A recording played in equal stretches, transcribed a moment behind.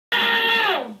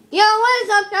Yo, what is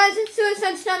up, guys? It's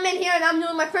Suicide Stuntman here, and I'm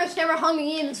doing my first ever Hunger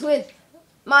Games with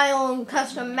my own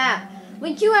custom map,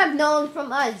 which you have known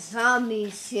from our zombie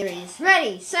series.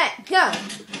 Ready, set, go!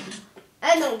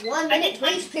 And the 1 minute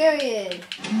grace period.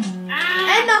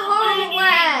 And the horrible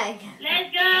lag.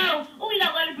 Let's go! Oh, we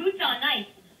got leather boots on, nice.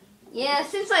 Yeah,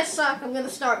 since I suck, I'm gonna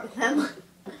start with them.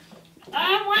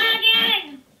 I'm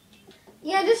lagging!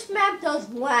 Yeah, this map does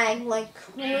lag like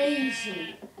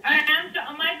crazy. Alright,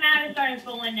 my map is starting to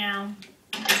fill in now.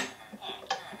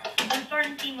 I'm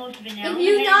starting to see most of it now. If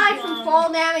you die from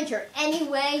fall damage or any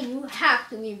way, you have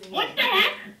to leave the game. What the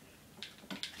heck?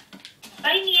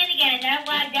 Fighting me in again, that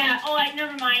lagged out. Oh,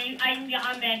 never mind. I'm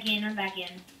back in, I'm back in.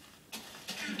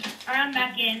 Alright, I'm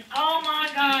back in. Oh my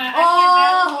god.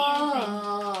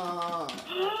 Oh!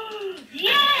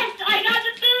 Yes! I got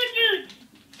the food juice!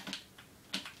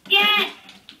 Yes!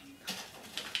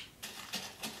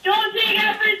 Don't take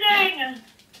everything!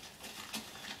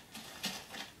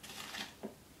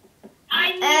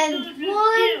 And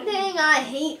one thing I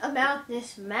hate about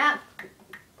this map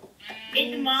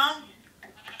is the mobs.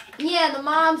 Yeah, the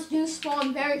mobs do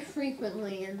spawn very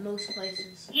frequently in most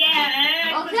places.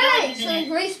 Yeah. Okay, so the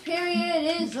grace period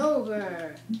is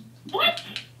over. What?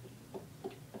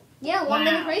 Yeah, 1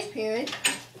 minute grace period.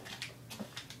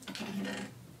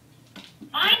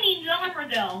 I need armor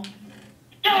though.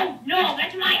 No,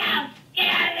 that's my house. Get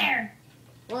out of there.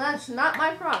 Well, that's not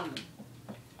my problem.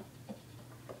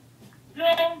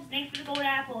 No, thanks for the gold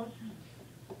apples.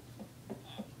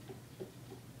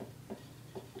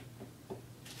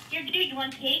 Here, dude, you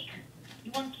want cake?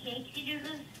 You want cake to do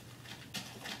this?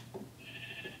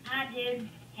 Hi, dude.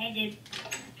 Hey, dude.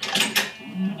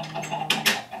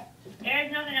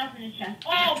 There's nothing else in the chest.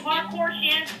 Oh, parkour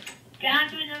chance. Down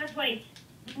to another place.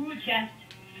 Ooh, chest.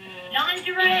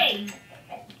 Lingerie.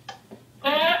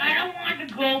 Gold, I don't want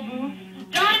the gold boots.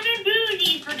 Diamond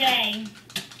booties for day.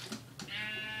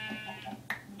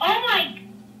 Oh my.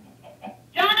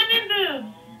 Diamond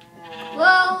boobs.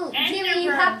 Well, And Jimmy,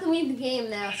 you have to leave the game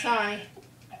now. Sorry.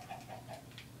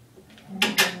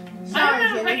 I don't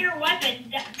have a regular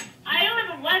weapon. I don't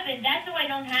have a weapon. That's what I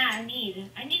don't have. I need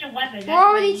a weapon. We're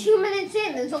already 2 minutes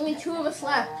in. There's only 2 of us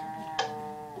left.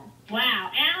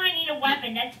 Wow. And I need a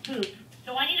weapon. That's poop.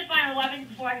 So I need to find a weapon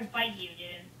before I can fight you,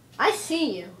 dude. I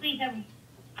see you. Please have.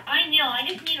 I know. I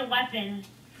just need a weapon.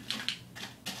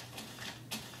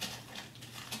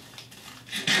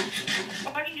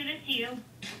 Oh, I can do this to you.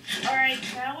 Alright,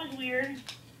 that was weird.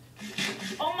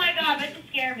 Oh my god, that just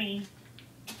scared me.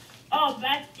 Oh,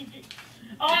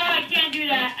 I can't do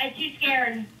that. I'm too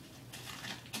scared.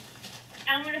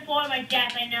 I'm gonna fall to my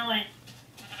death, I know it.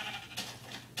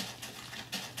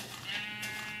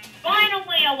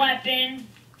 Finally a weapon.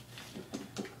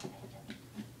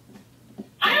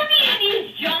 I don't need any of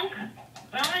this junk,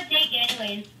 but I'm gonna take it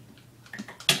anyways.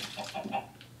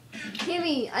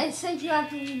 Jimmy, I said you have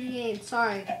to leave the game.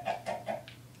 Sorry.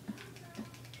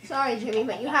 Sorry, Jimmy,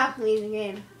 but you have to leave the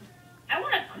game. I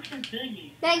want to cook some food.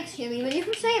 Thanks, Jimmy, but you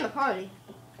can stay in the party.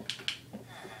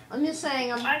 I'm just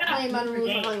saying I'm playing by the rules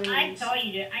of Hunger Games. I saw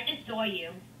you, dude. I just saw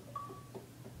you.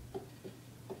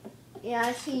 Yeah,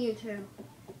 I see you too.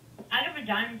 I have a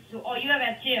diamond sword. Oh, you have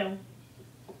that too.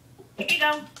 Here you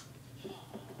go.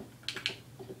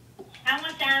 How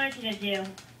much damage did it do?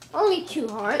 Only 2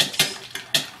 hearts.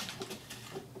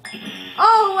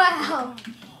 Oh, wow.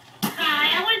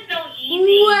 That was so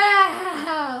easy.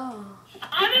 Wow.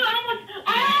 I'm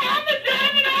the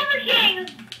diamond armor king.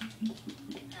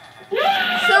 Woo!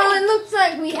 So it looks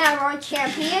like we have our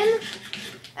champion.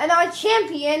 And our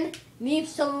champion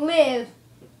needs to live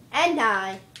and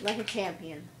die like a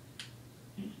champion.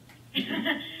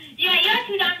 Yeah, you have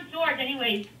 2 diamond swords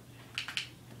anyways.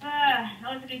 That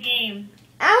was a good game.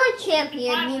 Our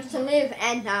champion needs to live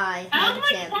and die How like a much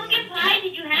champion. pumpkin pie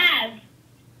did you have?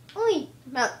 Only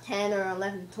about 10 or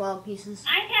 11, 12 pieces.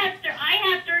 I have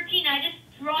 13. I just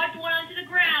dropped one onto the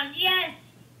ground. Yes.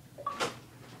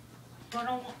 But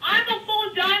I'm a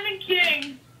full diamond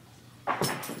king.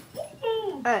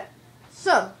 Alright,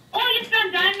 so. Oh, you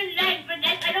found diamond legs, but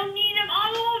I don't need them.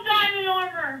 I'm all diamond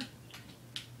armor.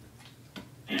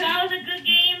 That was a good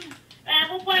game.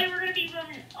 And we're going to be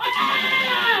moving.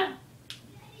 Ah!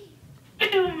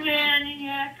 You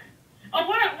maniac. Oh,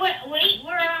 wait,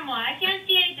 where am I? I can't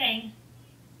see anything.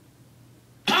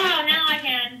 Oh, now I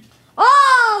can.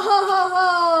 Oh!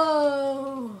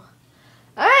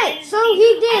 Alright, so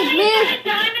he did, man. man. I got a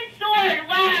diamond sword.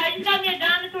 Wow, I just got me a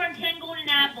diamond sword and 10 golden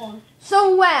apples.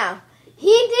 So, wow.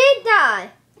 He did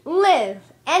die, live,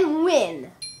 and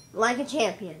win like a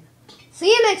champion. See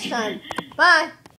you next time. Bye.